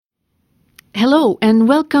Hello and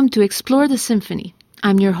welcome to Explore the Symphony.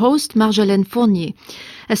 I'm your host, Marjolaine Fournier,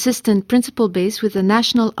 Assistant Principal Bass with the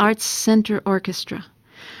National Arts Centre Orchestra.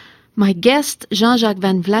 My guest, Jean-Jacques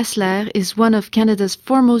van Vlasselaer, is one of Canada's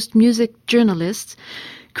foremost music journalists,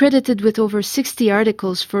 credited with over 60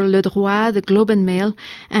 articles for Le Droit, the Globe and Mail,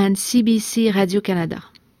 and CBC Radio-Canada.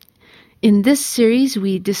 In this series,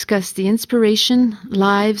 we discuss the inspiration,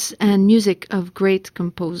 lives, and music of great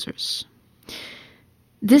composers.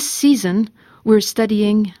 This season, we're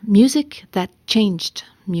studying music that changed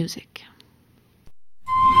music.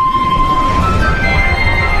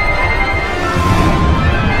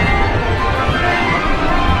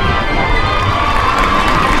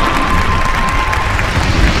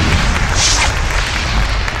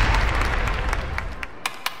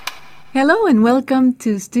 Hello and welcome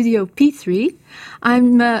to Studio P3.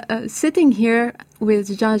 I'm sitting here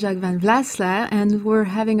with Jean-Jacques van Vlasselaer, and we're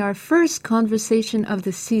having our first conversation of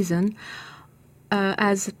the season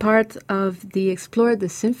as part of the Explore the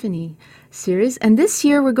Symphony series. And this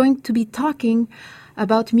year we're going to be talking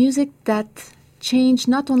about music that changed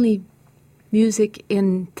not only music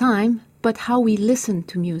in time, but how we listen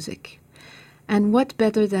to music. And what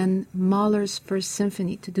better than Mahler's First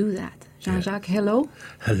Symphony to do that? Jean-Jacques, hello.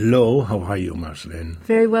 Hello, how are you, Marjolaine?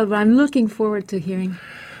 Very well. I'm looking forward to hearing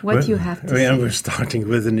what you have to say. We're starting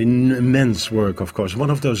with an immense work, of course.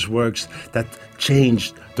 One of those works that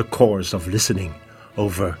changed the course of listening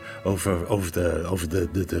over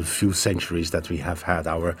the few centuries that we have had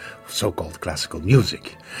our so-called classical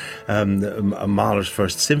music. Mahler's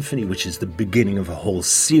First Symphony, which is the beginning of a whole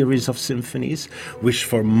series of symphonies, which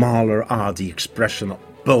for Mahler are the expression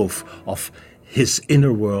both of his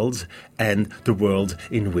inner world and the world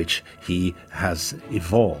in which he has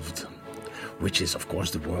evolved, which is, of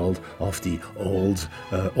course, the world of the old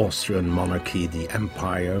Austrian monarchy, the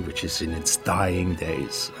empire, which is in its dying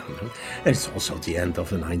days. And it's also the end of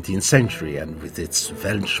the 19th century, and with its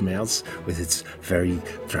Weltschmerz, with its very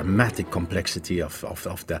dramatic complexity of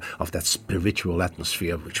that spiritual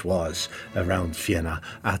atmosphere which was around Vienna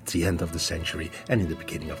at the end of the century and in the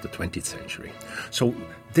beginning of the 20th century. So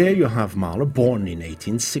there you have Mahler, born in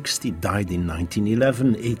 1860, died in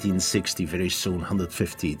 1911, 1860, very soon,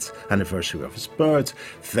 150th anniversary of his birth,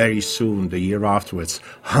 very soon, the year afterwards,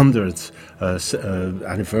 100th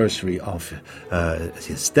anniversary of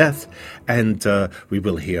his death, and we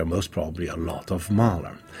will hear most probably a lot of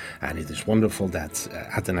Mahler. And it is wonderful that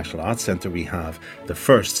at the National Arts Centre we have the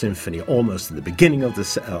First Symphony almost at the beginning of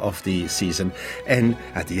the season, and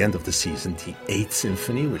at the end of the season the Eighth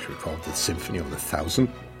Symphony, which we call the Symphony of the Thousand,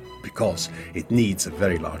 because it needs a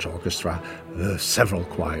very large orchestra, several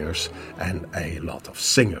choirs, and a lot of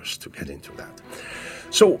singers to get into that.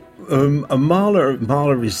 So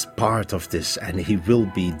Mahler is part of this, and he will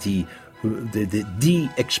be the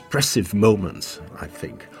expressive moment, I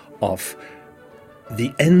think, of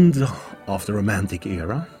the end of the Romantic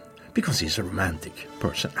era, because he's a romantic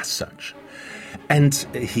person as such, and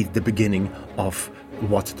the beginning of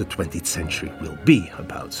what the 20th century will be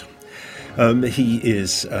about. He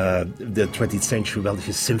is the 20th century. Well,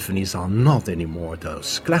 his symphonies are not anymore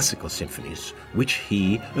those classical symphonies, which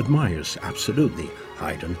he admires absolutely.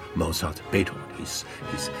 Haydn, Mozart, Beethoven. He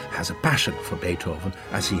has a passion for Beethoven,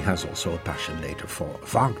 as he has also a passion later for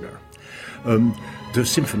Wagner. The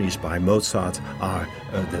symphonies by Mozart are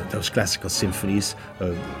those classical symphonies.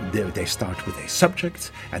 They start with a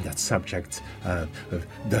subject, and that subject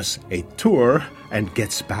does a tour and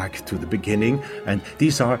gets back to the beginning. And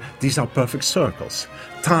these are perfect circles.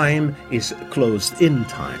 Time is closed in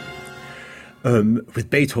time. With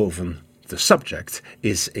Beethoven, the subject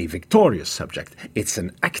is a victorious subject. It's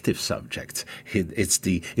an active subject. It's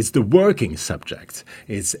the working subject.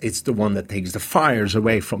 It's the one that takes the fires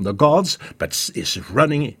away from the gods, but is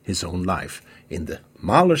running his own life. In the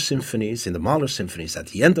Mahler symphonies at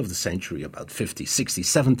the end of the century, about 50, 60,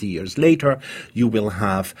 70 years later, you will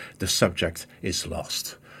have the subject is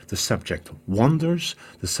lost. The subject wanders.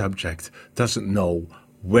 The subject doesn't know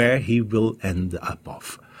where he will end up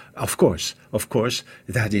of. Of course,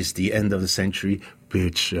 that is the end of the century,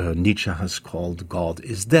 which Nietzsche has called God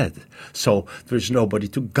is dead. So there's nobody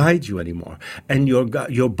to guide you anymore, and you're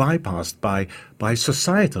bypassed by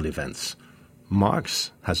societal events.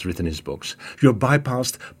 Marx has written his books. You're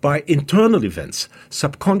bypassed by internal events,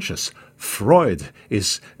 subconscious. Freud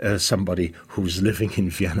is somebody who's living in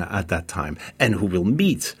Vienna at that time and who will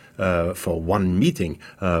meet for one meeting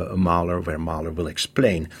Mahler, where Mahler will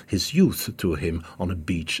explain his youth to him on a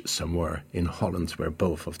beach somewhere in Holland, where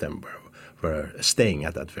both of them were staying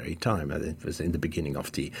at that very time. And it was in the beginning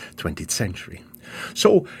of the 20th century.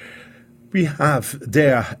 So We have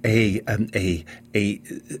there a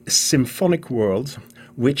symphonic world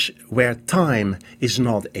where time is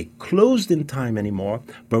not a closed-in time anymore,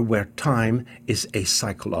 but where time is a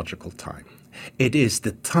psychological time. It is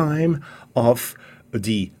the time of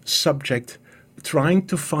the subject trying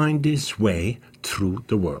to find his way through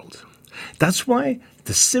the world. That's why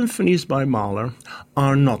the symphonies by Mahler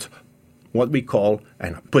are not what we call,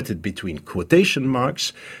 and I put it between quotation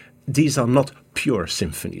marks, these are not pure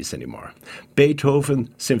symphonies anymore.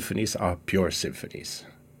 Beethoven symphonies are pure symphonies.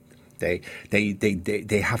 They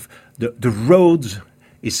have the road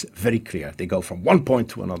is very clear. They go from one point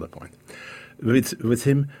to another point. With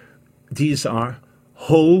him, these are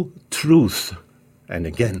whole truth, and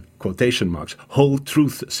again quotation marks, whole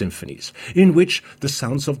truth symphonies, in which the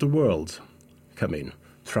sounds of the world come in.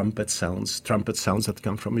 Trumpet sounds that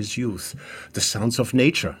come from his youth, the sounds of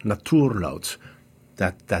nature, Naturlaut,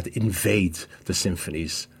 that invade the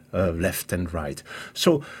symphonies left and right.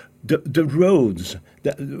 So the roads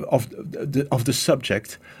of the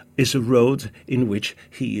subject is a road in which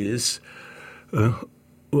he is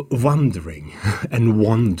wandering and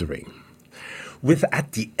wandering. With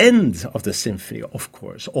at the end of the symphony, of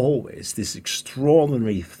course, always this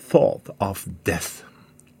extraordinary thought of death.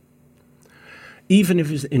 Even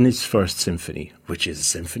if it's in his first symphony, which is a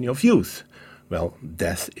symphony of youth, well,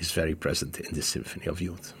 death is very present in this symphony of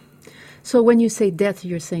youth. So when you say death,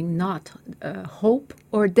 you're saying not hope,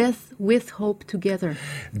 or death with hope together?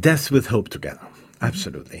 Death with hope together,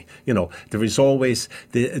 absolutely. You know, there is always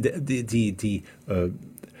the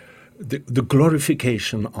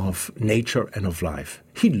glorification of nature and of life.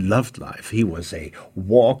 He loved life. He was a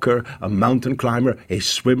walker, a mountain climber, a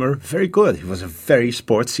swimmer, very good. He was a very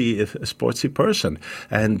sportsy person.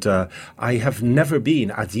 And I have never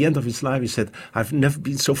been, at the end of his life, he said, I've never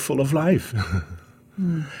been so full of life.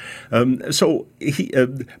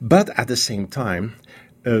 But at the same time,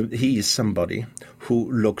 he is somebody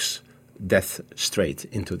who looks death straight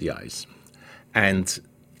into the eyes. And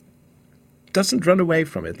doesn't run away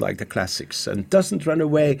from it like the classics, and doesn't run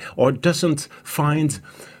away or doesn't find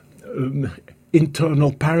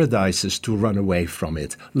internal paradises to run away from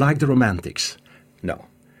it like the romantics. No,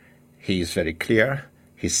 he is very clear.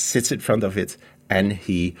 He sits in front of it and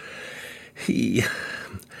he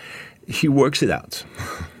works it out.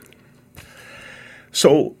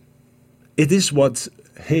 So it is what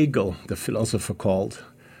Hegel, the philosopher, called.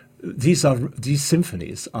 These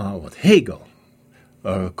symphonies are what Hegel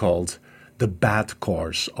called the bad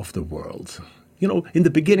course of the world. You know, in the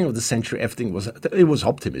beginning of the century, everything was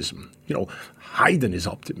optimism. You know, Haydn is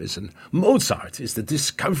optimism. Mozart is the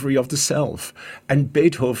discovery of the self. And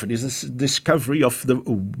Beethoven is the discovery of the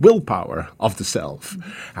willpower of the self.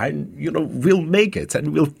 And, you know, we'll make it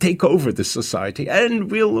and we'll take over this society and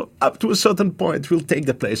we'll, up to a certain point, we'll take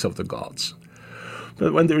the place of the gods.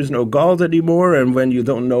 But when there is no God anymore, and when you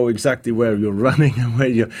don't know exactly where you're running, and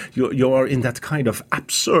when you are in that kind of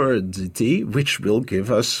absurdity, which will give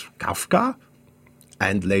us Kafka,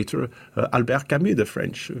 and later Albert Camus, the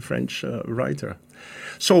French writer.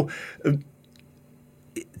 So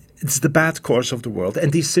it's the bad course of the world,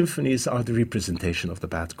 and these symphonies are the representation of the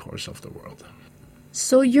bad course of the world.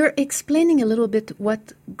 So you're explaining a little bit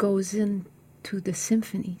what goes into the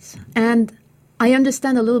symphonies, and I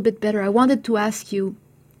understand a little bit better. I wanted to ask you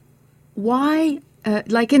why,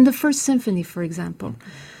 like in the first symphony, for example,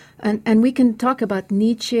 and we can talk about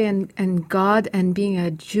Nietzsche and God and being a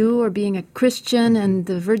Jew or being a Christian and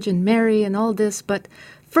the Virgin Mary and all this, but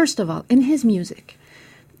first of all, in his music,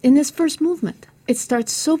 in this first movement, it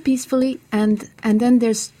starts so peacefully and then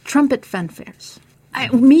there's trumpet fanfares.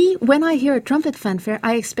 When I hear a trumpet fanfare,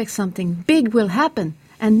 I expect something big will happen.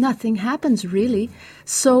 And nothing happens, really.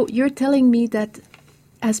 So you're telling me that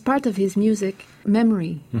as part of his music,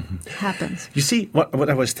 memory happens. You see, what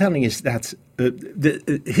I was telling is that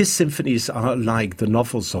his symphonies are like the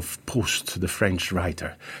novels of Proust, the French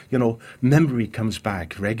writer. You know, memory comes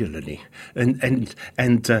back regularly, and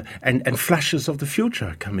flashes of the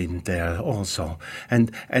future come in there also.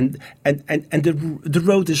 And the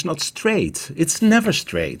road is not straight. It's never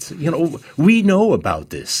straight. You know, we know about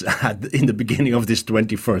this in the beginning of this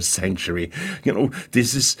 21st century. You know,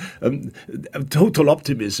 this is total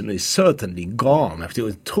optimism is certainly gone.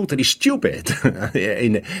 Totally stupid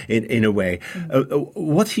in a way.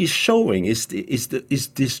 What he's showing is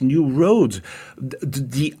this new road.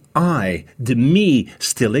 The I, the me,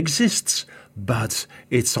 still exists, but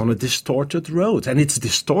it's on a distorted road, and it's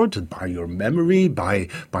distorted by your memory, by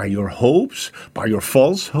your hopes, by your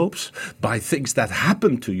false hopes, by things that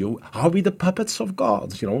happen to you. Are we the puppets of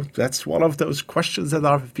God? That's one of those questions that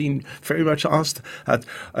have been very much asked at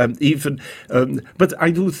but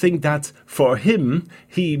I do think that for him,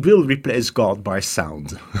 he will replace God by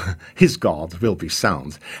sound. His God will be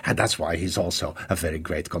sound, and that's why he's also a very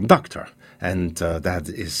great conductor. And that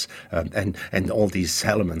is, and all these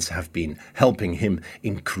elements have been helping him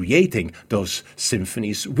in creating those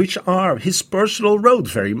symphonies, which are his personal road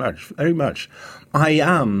very much, very much.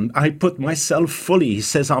 I put myself fully, he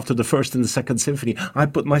says after the first and the second symphony, I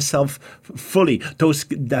put myself fully. Those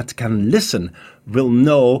that can listen will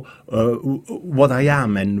know what I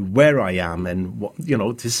am and where I am, and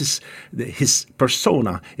this is his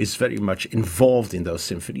persona is very much involved in those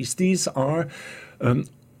symphonies. These are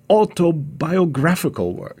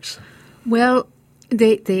autobiographical works. Well,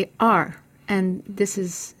 they are, and this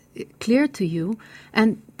is clear to you,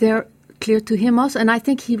 and they're clear to him also. And I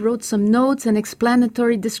think he wrote some notes and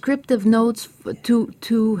explanatory, descriptive notes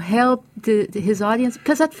to help his audience,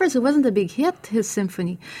 because at first it wasn't a big hit, his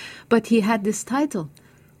symphony, but he had this title,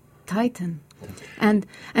 Titan. And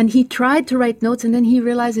he tried to write notes, and then he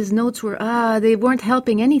realized his notes were they weren't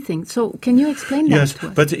helping anything. So can you explain that to us?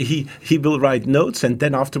 Yes, but he will write notes, and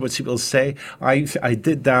then afterwards he will say, I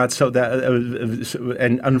did that so that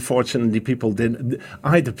and unfortunately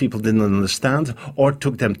either people didn't understand or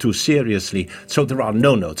took them too seriously. So there are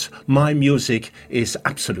no notes. My music is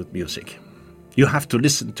absolute music. You have to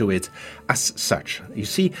listen to it as such. You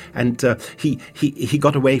see, and he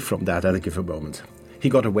got away from that at a given moment. He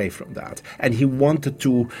got away from that, and he wanted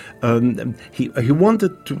to. He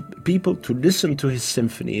wanted people to listen to his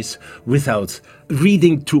symphonies without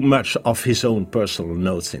reading too much of his own personal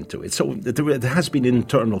notes into it. So there has been an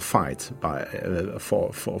internal fight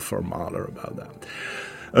for Mahler about that.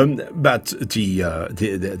 But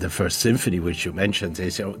the first symphony which you mentioned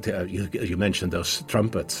is you mentioned those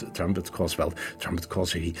trumpet calls. Well, trumpet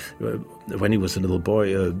calls. When he was a little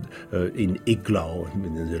boy in Iglau,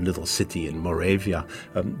 in a little city in Moravia,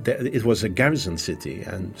 it was a garrison city,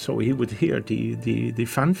 and so he would hear the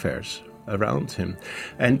fanfares around him,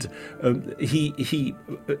 and he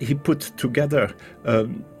put together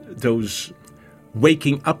those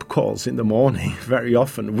waking up calls in the morning very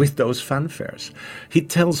often with those fanfares. He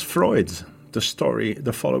tells Freud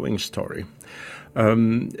the following story.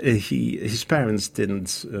 His parents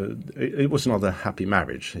didn't. It was not a happy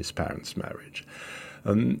marriage. His parents' marriage,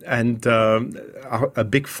 and a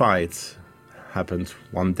big fight happened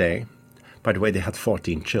one day. By the way, they had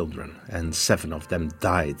 14 children, and 7 of them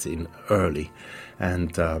died in early.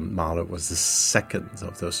 And Mahler was the second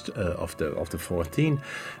of those of the 14,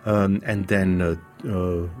 and then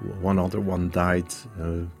one other one died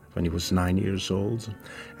when he was 9 years old,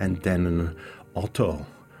 and then Otto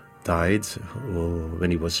died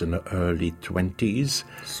when he was in the early 20s.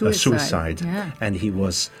 Suicide. Yeah. And he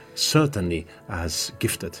was certainly as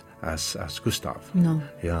gifted as Gustav. No.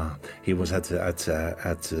 Yeah, he was at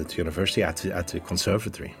the university, at the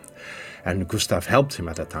conservatory. And Gustav helped him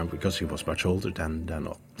at that time because he was much older than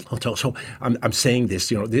Otto. So I'm saying this,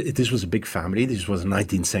 this was a big family. This was a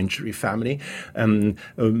 19th century family.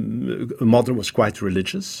 Mother was quite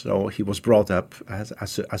religious, so he was brought up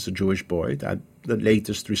as a Jewish boy. That the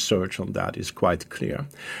latest research on that is quite clear.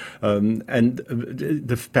 And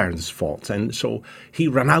the parents fought, and so he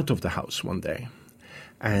ran out of the house one day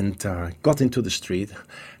and got into the street,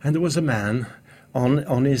 and there was a man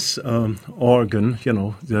on his organ,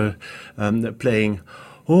 playing,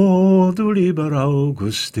 "Oh, du lieber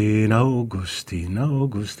Augustin, Augustin,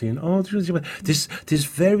 Augustin." Oh, this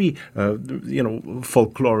very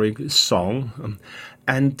folkloric song,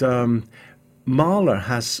 and Mahler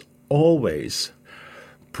has always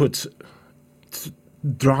put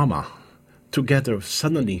drama together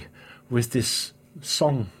suddenly with this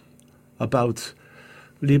song about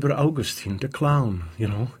Lieber Augustin, the clown,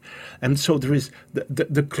 And so there is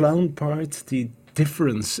the clown part, the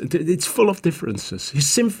difference. It's full of differences. His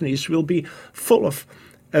symphonies will be full of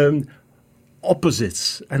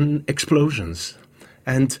opposites and explosions.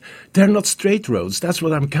 And they're not straight roads. That's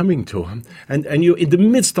what I'm coming to. And you, in the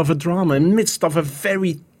midst of a drama, in the midst of a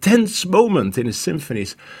very tense moment in his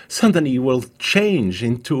symphonies, suddenly you will change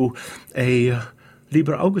into a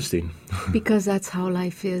Lieber Augustin. Because that's how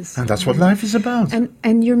life is. And that's what life is about.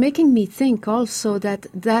 And you're making me think also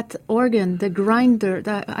that organ, the grinder,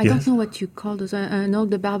 I Yes. don't know what you call those, an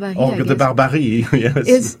orgue de barbarie. Orgue de barbarie,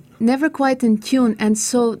 yes. never quite in tune, and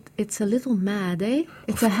so it's a little mad, eh?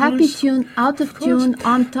 It's a happy tune, out of tune,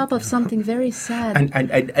 on top of something very sad.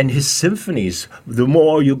 And his symphonies, the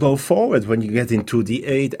more you go forward, when you get into the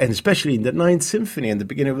 8th, and especially in the 9th Symphony and the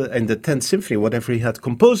beginning of and the 10th Symphony, whatever he had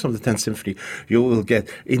composed on the 10th Symphony, you will get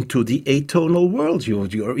into the atonal world.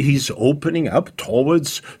 He's opening up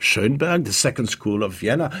towards Schoenberg, the second school of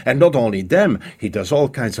Vienna, and not only them, he does all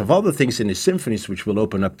kinds of other things in his symphonies, which will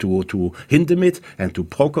open up to Hindemith and to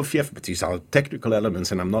Prokofiev, but these are technical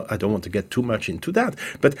elements, and I don't want to get too much into that.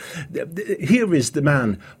 But here is the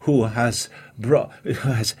man who has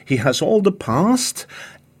all the past,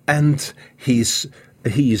 and he's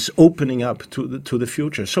opening up to the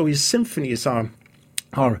future. So his symphonies are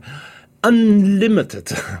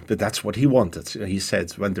unlimited, but that's what he wanted. He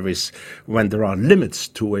said, when there are limits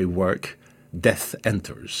to a work, death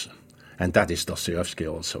enters. And that is Dostoevsky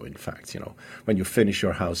also, in fact. When you finish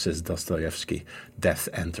your house, says Dostoevsky, death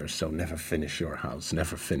enters. So never finish your house,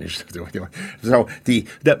 never finish. So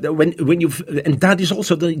when you, and that is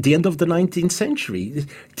also the end of the 19th century.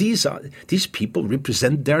 These people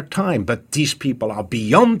represent their time, but these people are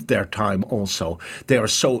beyond their time also. They are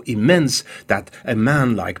so immense that a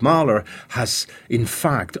man like Mahler has, in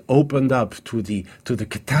fact, opened up to the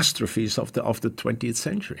catastrophes of the 20th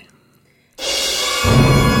century.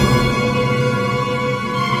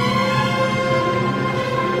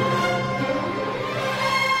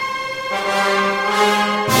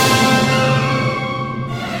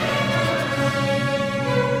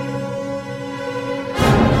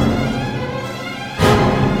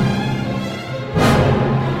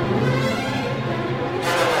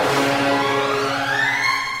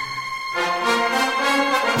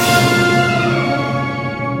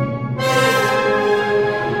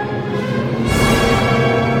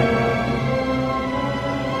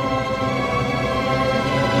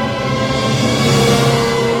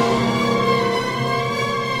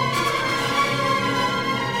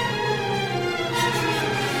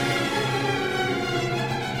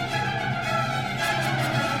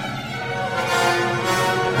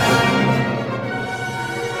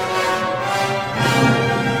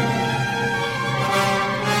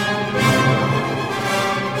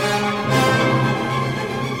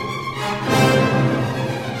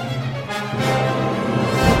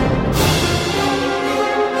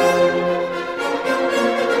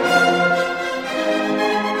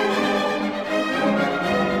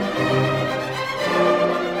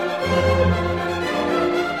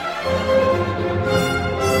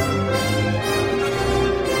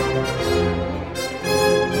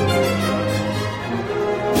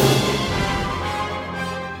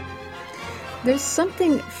 There's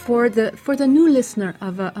something for the new listener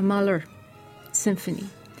of a Mahler symphony.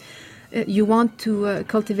 You want to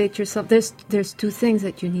cultivate yourself. There's two things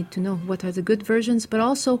that you need to know. What are the good versions, but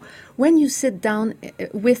also when you sit down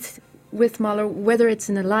with Mahler, whether it's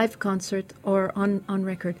in a live concert or on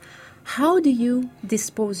record, how do you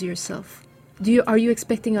dispose yourself? Are you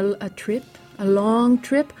expecting a trip, a long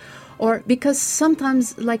trip? Or because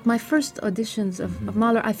sometimes, like my first auditions of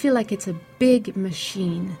Mahler, I feel like it's a big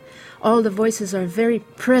machine. All the voices are very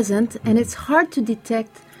present, and it's hard to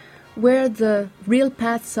detect where the real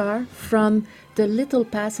paths are from the little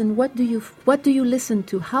paths, and what do you listen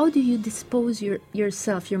to? How do you dispose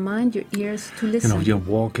yourself, your mind, your ears to listen? You're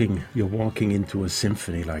walking into a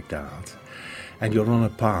symphony like that, and you're on a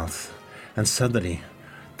path, and suddenly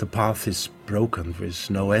the path is broken. There is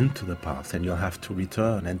no end to the path, and you'll have to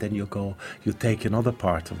return. And then you take another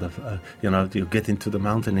part of the, you get into the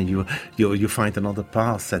mountain, and you find another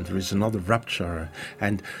path, and there is another rupture.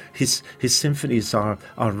 And his symphonies are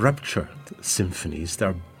ruptured symphonies.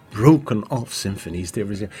 They're broken off symphonies.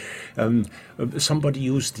 There is somebody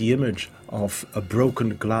used the image of a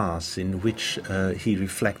broken glass in which he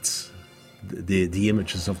reflects the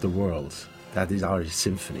images of the world. That is our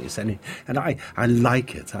symphonies, and I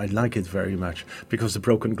like it. I like it very much because the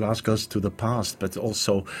broken glass goes to the past, but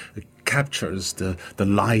also captures the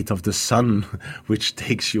light of the sun, which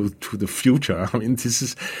takes you to the future. I mean, this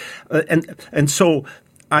is, and so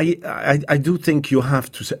I do think you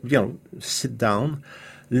have to sit down,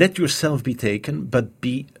 let yourself be taken, but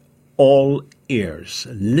be all ears.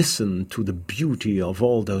 Listen to the beauty of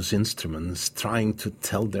all those instruments trying to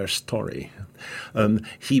tell their story.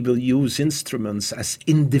 He will use instruments as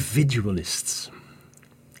individualists,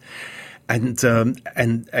 and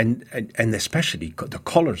especially the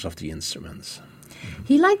colors of the instruments.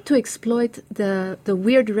 He liked to exploit the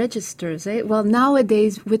weird registers. Well,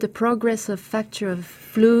 nowadays, with the progress of facture of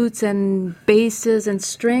flutes and basses and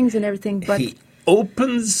strings and everything, but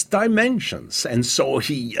opens dimensions, and so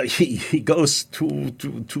he goes to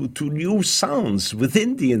new sounds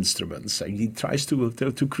within the instruments, and he tries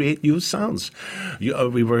to create new sounds.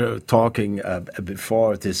 We were talking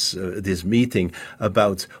before this meeting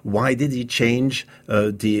about why did he change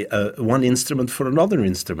the one instrument for another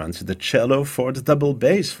instrument, the cello for the double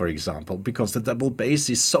bass, for example, because the double bass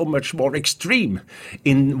is so much more extreme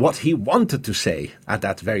in what he wanted to say at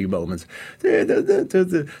that very moment.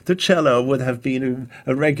 The cello would have been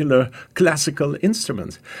a regular classical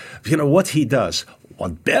instrument. You know what he does?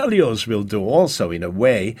 What Berlioz will do also, in a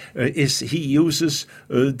way, is he uses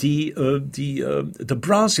the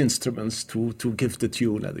brass instruments to give the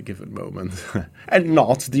tune at a given moment, and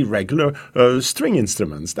not the regular string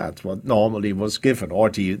instruments that what normally was given, or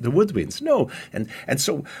the woodwinds. No, and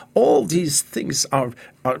so all these things are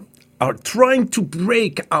trying to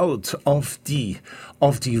break out of the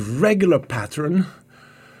regular pattern.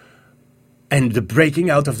 And the breaking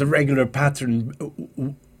out of the regular pattern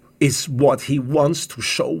is what he wants to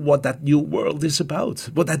show what that new world is about.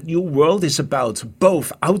 What that new world is about,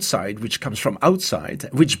 both outside, which comes from outside,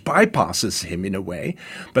 which bypasses him in a way,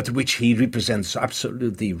 but which he represents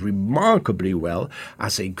absolutely remarkably well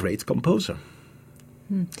as a great composer.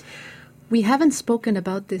 We haven't spoken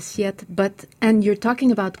about this yet, and you're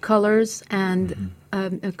talking about colors and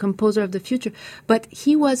a composer of the future, but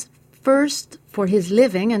he was first for his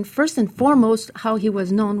living, and first and foremost, how he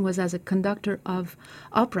was known was as a conductor of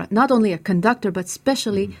opera. Not only a conductor, but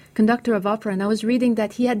especially conductor of opera. And I was reading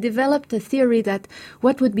that he had developed a theory that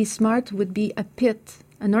what would be smart would be a pit,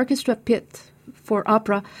 an orchestra pit for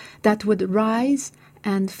opera that would rise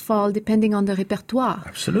and fall depending on the repertoire.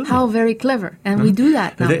 Absolutely. How very clever. And we do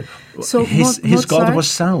that now. So his God was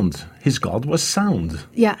sound. His God was sound.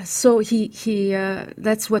 Yeah, so he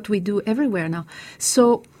that's what we do everywhere now.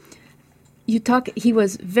 So he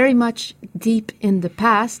was very much deep in the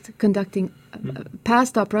past, conducting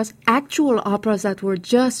past operas, actual operas that were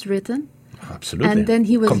just written. Absolutely. And then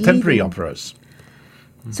he was contemporary leading. operas.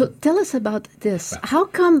 So tell us about this.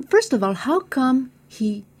 First of all, how come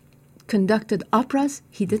he conducted operas?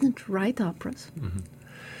 He didn't write operas.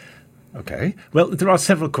 Okay. Well, there are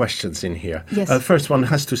several questions in here. Yes. First one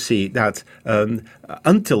has to see that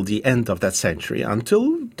until the end of that century,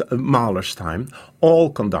 until Mahler's time, all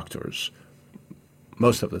conductors,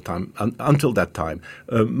 most of the time, until that time,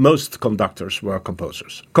 most conductors were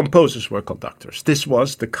composers. Composers were conductors. This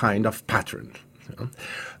was the kind of pattern.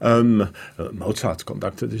 Mozart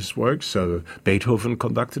conducted his works, Beethoven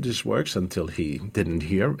conducted his works until he didn't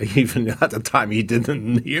hear. Even at the time, he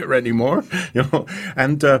didn't hear anymore.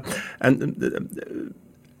 And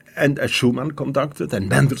Schumann conducted, and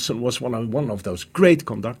Mendelssohn was one of those great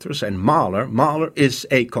conductors. And Mahler is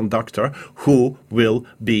a conductor who will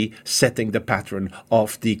be setting the pattern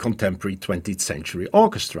of the contemporary 20th century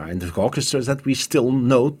orchestra, and the orchestras that we still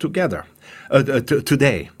know together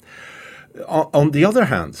today. On the other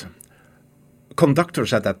hand,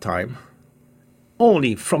 conductors at that time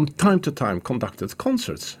only from time to time conducted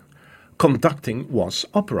concerts. Conducting was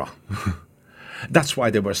opera. That's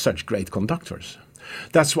why they were such great conductors.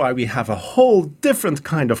 That's why we have a whole different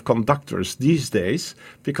kind of conductors these days,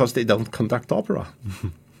 because they don't conduct opera.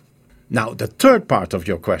 Now, the third part of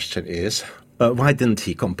your question is, why didn't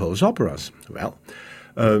he compose operas? Well,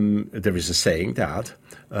 there is a saying that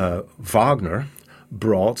Wagner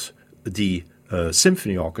brought the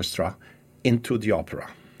symphony orchestra into the opera.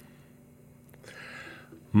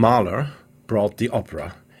 Mahler brought the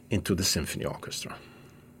opera into the symphony orchestra.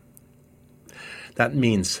 That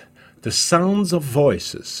means the sounds of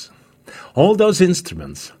voices, all those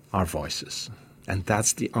instruments are voices. And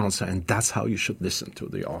that's the answer, and that's how you should listen to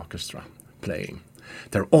the orchestra playing.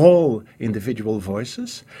 They're all individual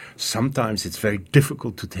voices. Sometimes it's very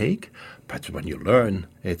difficult to take, but when you learn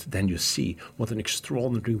it, then you see what an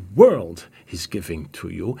extraordinary world he's giving to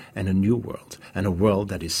you, and a new world, and a world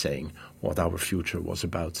that is saying what our future was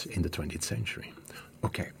about in the 20th century.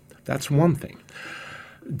 Okay, that's one thing.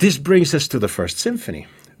 This brings us to the First Symphony,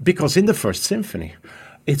 because in the First Symphony,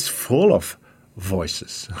 it's full of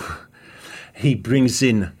voices. He brings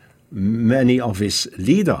in many of his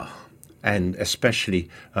Lieder, and especially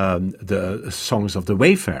the songs of the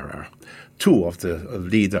Wayfarer. Two of the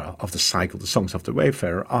Lieder of the cycle, the songs of the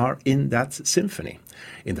Wayfarer, are in that symphony,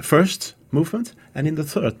 in the first movement and in the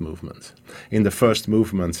third movement. In the first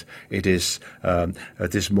movement, it is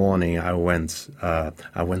this morning I went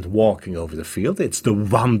walking over the field. It's the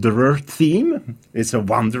Wanderer theme. It's a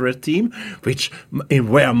Wanderer theme,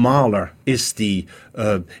 where Mahler is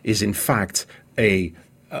in fact a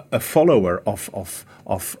follower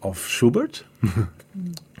of Schubert.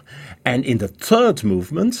 And in the third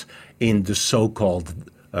movement, in the so-called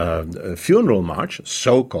funeral march,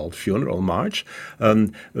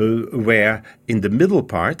 where in the middle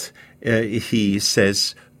part he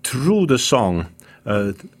says, through the song,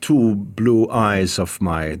 two blue eyes of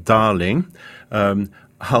my darling,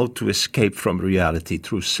 how to escape from reality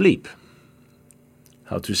through sleep.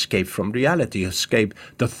 How to escape from reality, escape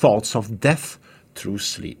the thoughts of death through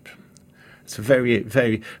sleep. It's a very,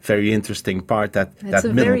 very, very interesting part, that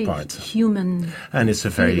middle part. It's a very human. And it's a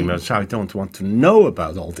very much, I don't want to know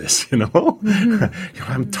about all this, you know.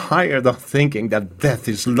 Mm-hmm. I'm tired of thinking that death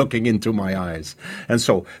is looking into my eyes. And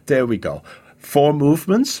so there we go. Four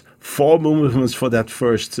movements for that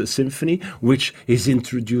first symphony, which is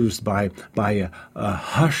introduced by a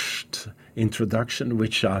hushed introduction,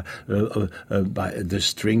 which are by the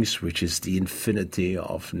strings, which is the infinity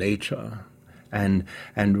of nature. And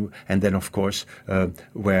then, of course,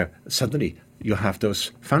 where suddenly you have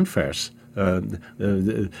those fanfares and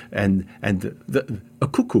a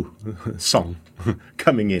cuckoo song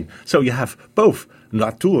coming in. So you have both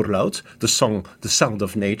Naturlaut, the sound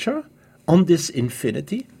of nature, on this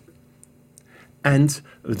infinity, and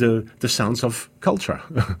the sounds of culture,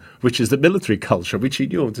 which is the military culture, which he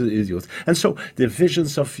knew to youth. And so the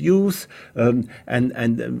visions of youth and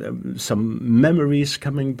some memories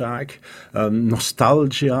coming back,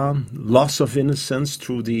 nostalgia, loss of innocence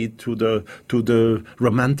to the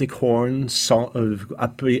romantic horn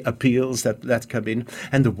appeals that come in,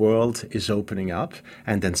 and the world is opening up,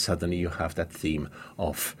 and then suddenly you have that theme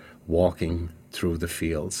of walking through the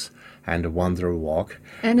fields. And a wanderer walk.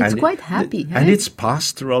 And it's quite happy. And it's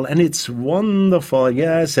pastoral, and it's wonderful,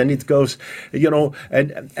 yes. And it goes, and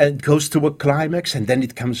it goes to a climax, and then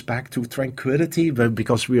it comes back to tranquility,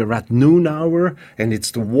 because we are at noon hour, and it's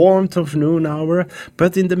the warmth of noon hour.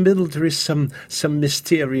 But in the middle, there is some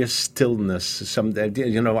mysterious stillness,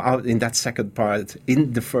 out in that second part,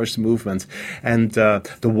 in the first movement. And the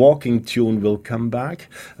walking tune will come back.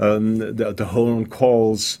 The horn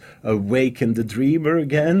calls awaken the dreamer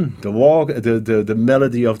again. The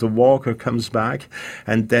melody of the walker comes back,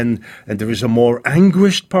 and there is a more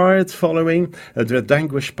anguished part following. The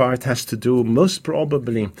anguished part has to do most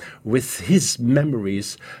probably with his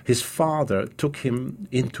memories. His father took him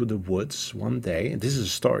into the woods one day, and this is a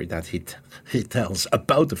story that he tells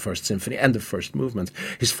about the first symphony and the first movement.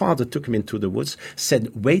 His father took him into the woods,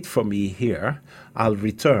 said, "Wait for me here, I'll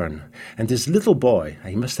return." And this little boy,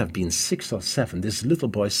 he must have been 6 or 7, this little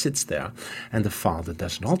boy sits there, and the father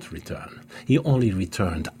does not return. He only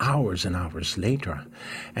returned hours and hours later.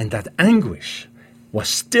 And that anguish was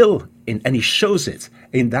still in, and he shows it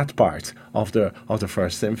in that part of the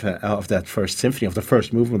first symphony, of that first symphony, of the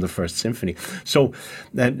first movement of the first symphony. So,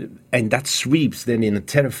 and that sweeps then in a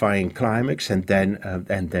terrifying climax, and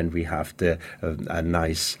then we have a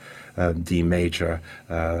nice D major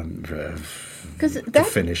to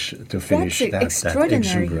finish that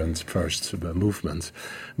exuberant first movement.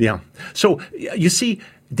 Yeah. So you see,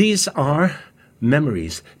 these are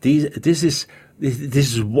memories. This is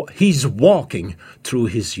he's walking through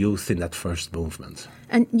his youth in that first movement.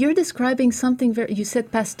 And you're describing something you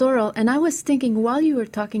said pastoral, and I was thinking while you were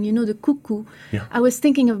talking, the cuckoo, yeah. I was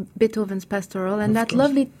thinking of Beethoven's pastoral, and that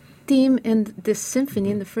lovely theme in this symphony,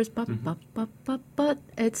 in the first pop, pop, pop, pop, pop.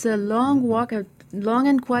 It's a long walk, a long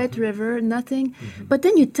and quiet river, nothing. But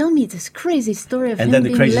then you tell me this crazy story of him being left. And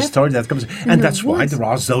then the crazy story that comes, and that's why there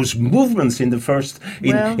are those movements in the first,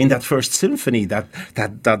 in that first symphony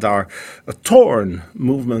that are torn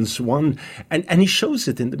movements. And he shows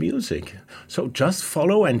it in the music. So just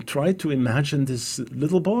follow and try to imagine this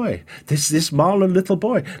little boy, this Mahler little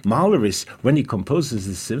boy. Mahler is, when he composes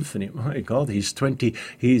this symphony, my God, he's 25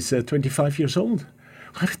 years old.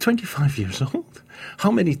 25 years old.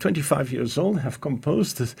 How many 25 years old have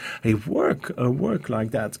composed a work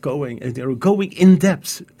like that, going in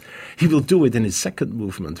depth? He will do it in his second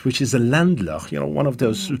movement, which is a Ländler, one of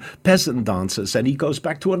those peasant dances, and he goes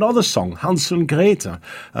back to another song, Hans und Grete,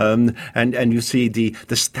 and you see the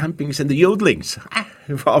stampings and the yodelings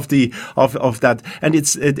of that, and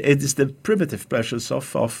it is the primitive pleasures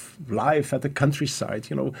of life at the countryside,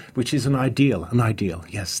 which is an ideal.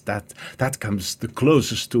 Yes, that comes the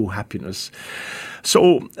closest to happiness.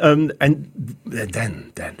 So, and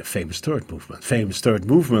then the famous third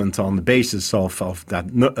movement on the basis of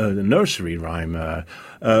that nursery rhyme,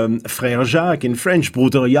 Frère Jacques in French,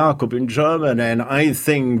 Bruder Jacob in German, and I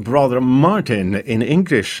think Brother Martin in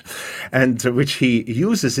English, and which he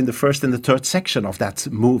uses in the first and the third section of that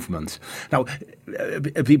movement. Now,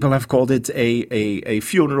 people have called it a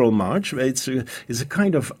funeral march. It's a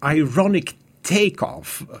kind of ironic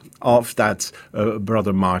takeoff of that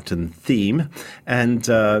Brother Martin theme, and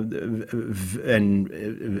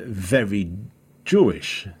very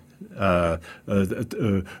Jewish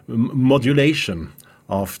modulation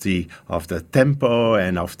of the tempo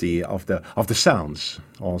and of the sounds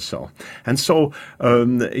also, and so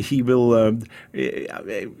he will.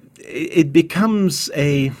 It becomes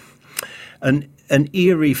an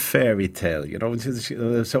eerie fairy tale,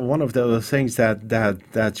 So one of the things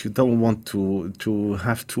that you don't want to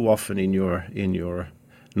have too often in your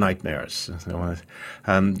nightmares,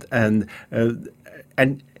 and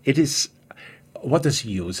it is. What does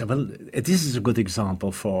he use? Well, this is a good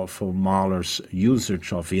example for Mahler's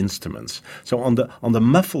usage of instruments. So on the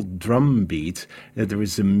muffled drum beat, there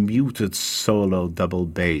is a muted solo double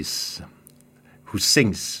bass who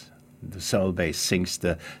sings. The solo bass sings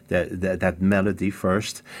that melody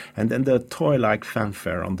first, and then the toy-like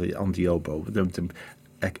fanfare on the oboe, the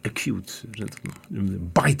acute,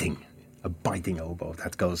 biting. A biting oboe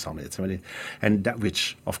that goes on it, and that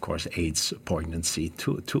which, of course, adds poignancy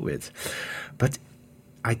to it. But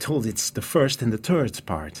I told it's the first and the third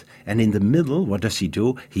part. And in the middle, what does he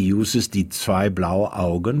do? He uses die zwei blaue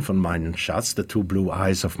Augen von meinem Schatz, the two blue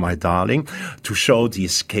eyes of my darling, to show the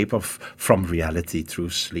escape from reality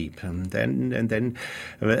through sleep. And then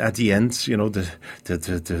at the end,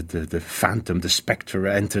 the phantom, the spectre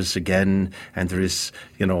enters again, and there is,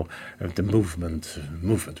 the movement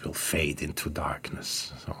will fade into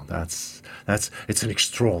darkness. So it's an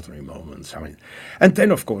extraordinary moment. And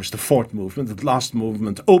then, of course, the fourth movement, the last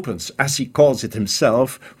movement, opens, as he calls it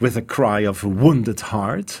himself, with a cry of a wounded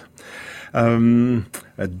heart, a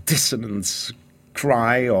dissonant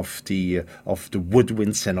cry of the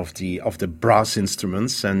woodwinds and of the brass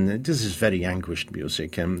instruments, and this is very anguished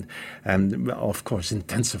music, and of course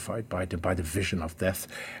intensified by the vision of death,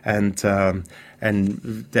 and then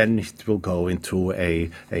it will go into a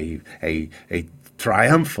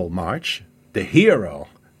triumphal march, the hero.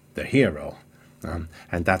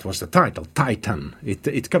 And that was the title, Titan.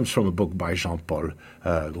 It comes from a book by Jean-Paul,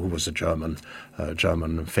 who was a German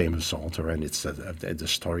famous author, and it's the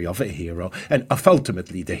story of a hero. And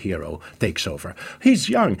ultimately, the hero takes over. He's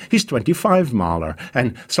young. He's 25, Mahler,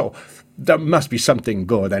 and so there must be something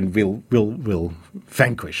good, and we'll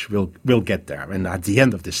vanquish. We'll get there. And at the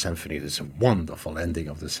end of the symphony, there's a wonderful ending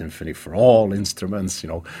of the symphony for all instruments. We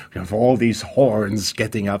have all these horns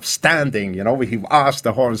getting up, standing. We ask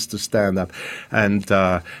the horns to stand up, and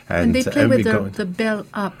they play with the bell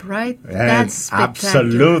up, right? That's spectacular.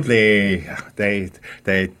 Absolutely,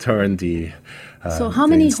 they turn the. So how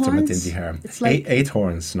many instrument horns? In the air. It's like eight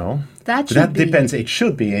horns, no? That depends. It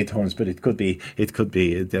should be 8 horns, but it could be.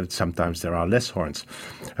 Sometimes there are less horns.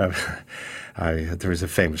 There is a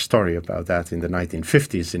famous story about that in the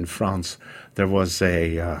 1950s in France. There was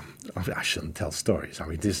I shouldn't tell stories.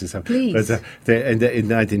 This is please. But in the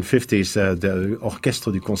 1950s, the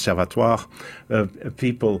Orchestra du Conservatoire,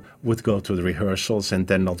 people would go to the rehearsals and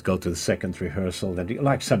then not go to the second rehearsal.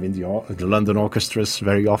 Like some in the London orchestras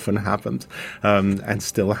very often happened, and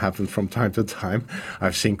still happen from time to time.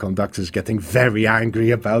 I've seen conductors getting very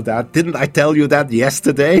angry about that. Didn't I tell you that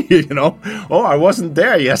yesterday? Oh, I wasn't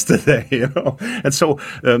there yesterday. And so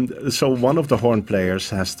one of the horn players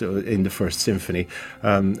has to, in the first symphony,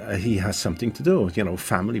 he has something to do,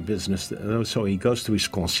 family business. So he goes to his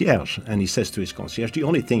concierge and he says to his concierge, the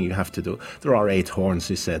only thing you have to do, there are 8 horns,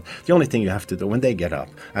 he said, the only thing you have to do when they get up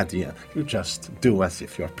at the end, you just do as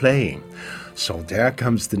if you're playing. So there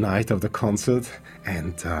comes the night of the concert,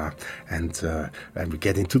 and we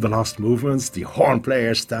get into the last movements. The horn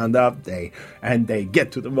players stand up, they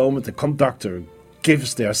get to the moment the conductor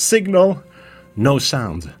gives their signal, no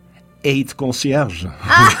sound. 8 concierge.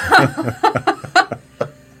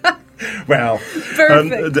 Well,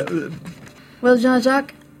 perfect. Well,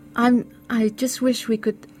 Jean-Jacques, I just wish we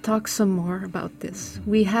could talk some more about this.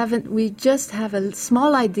 We just have a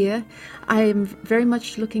small idea. I am very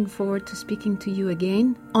much looking forward to speaking to you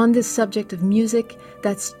again on this subject of music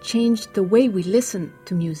that's changed the way we listen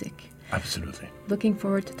to music. Absolutely. Looking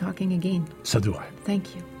forward to talking again. So do I.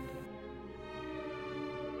 Thank you.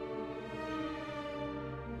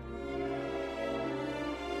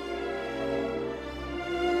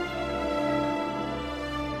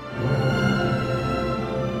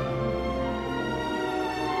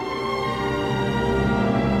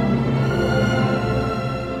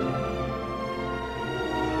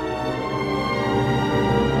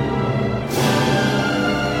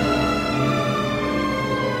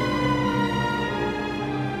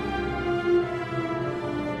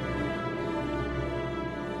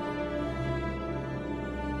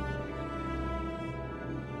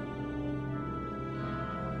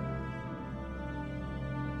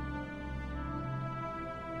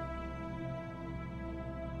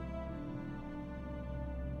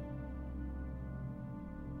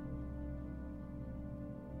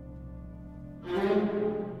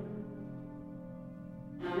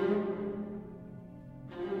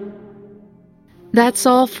 That's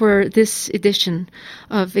all for this edition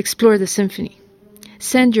of Explore the Symphony.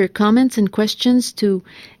 Send your comments and questions to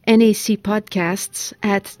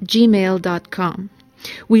nacpodcasts@gmail.com.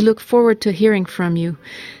 We look forward to hearing from you.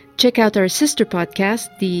 Check out our sister podcast,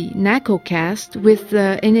 the NAC Cast, with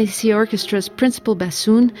the NAC Orchestra's principal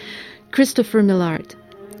bassoon, Christopher Millard.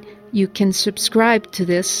 You can subscribe to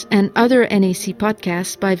this and other NAC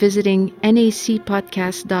podcasts by visiting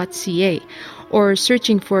nacpodcast.ca or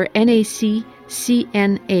searching for NAC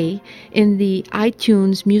CNA in the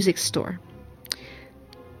iTunes Music Store.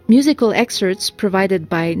 Musical excerpts provided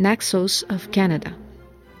by Naxos of Canada.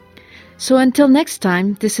 So until next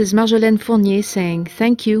time, this is Marjolaine Fournier saying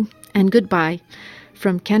thank you and goodbye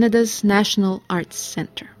from Canada's National Arts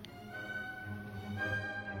Centre.